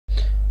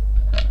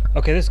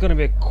Okay, this is going to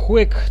be a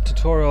quick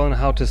tutorial on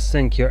how to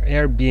sync your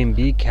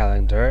Airbnb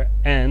calendar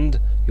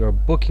and your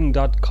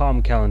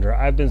Booking.com calendar.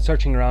 I've been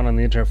searching around on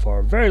the internet for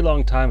a very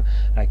long time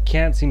and I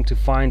can't seem to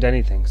find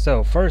anything.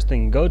 So first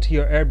thing, go to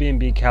your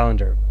Airbnb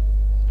calendar.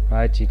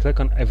 Right, you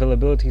click on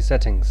availability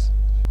settings.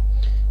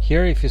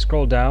 Here, if you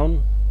scroll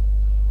down,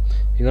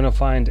 you're going to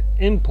find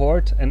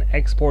import and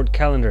export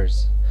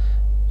calendars.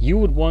 You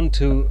would want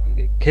to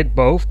hit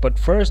both, but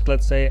first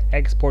let's say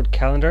export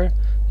calendar.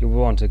 You will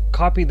want to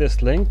copy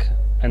this link,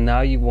 and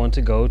now you want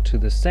to go to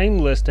the same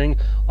listing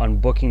on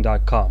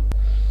Booking.com.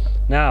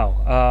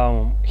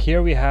 Now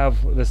here we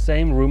have the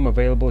same room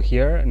available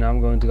here. Now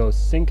I'm going to go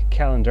sync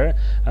calendar.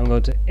 I'm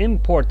going to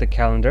import the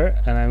calendar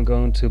and I'm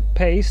going to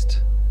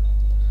paste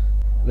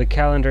the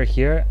calendar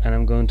here and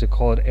I'm going to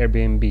call it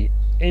Airbnb.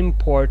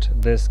 Import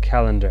this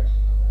calendar.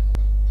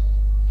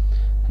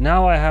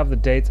 Now I have the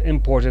dates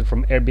imported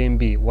from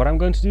Airbnb. What I'm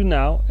going to do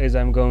now is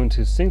I'm going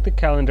to sync the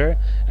calendar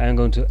and I'm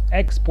going to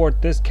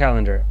export this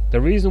calendar. The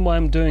reason why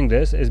I'm doing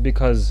this is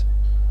because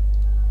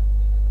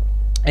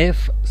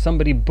if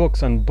somebody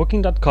books on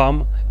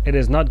Booking.com, it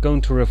is not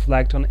going to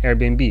reflect on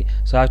Airbnb.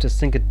 So I have to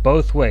sync it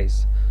both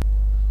ways.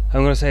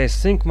 I'm going to say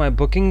sync my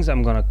bookings.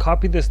 I'm going to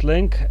copy this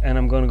link and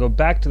I'm going to go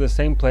back to the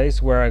same place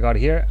where I got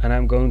here and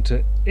I'm going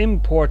to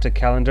import a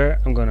calendar.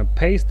 I'm going to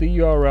paste the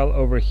URL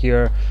over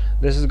here.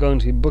 This is going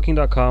to be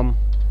booking.com,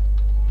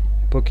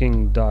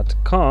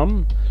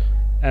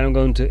 and I'm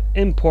going to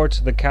import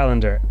the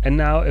calendar. And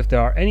now if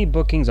there are any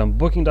bookings on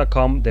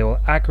booking.com, they will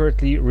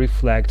accurately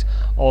reflect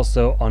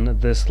also on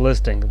this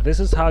listing.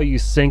 This is how you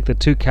sync the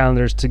two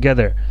calendars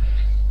together.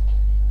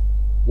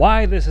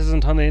 Why this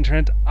isn't on the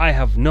internet, I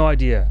have no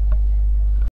idea.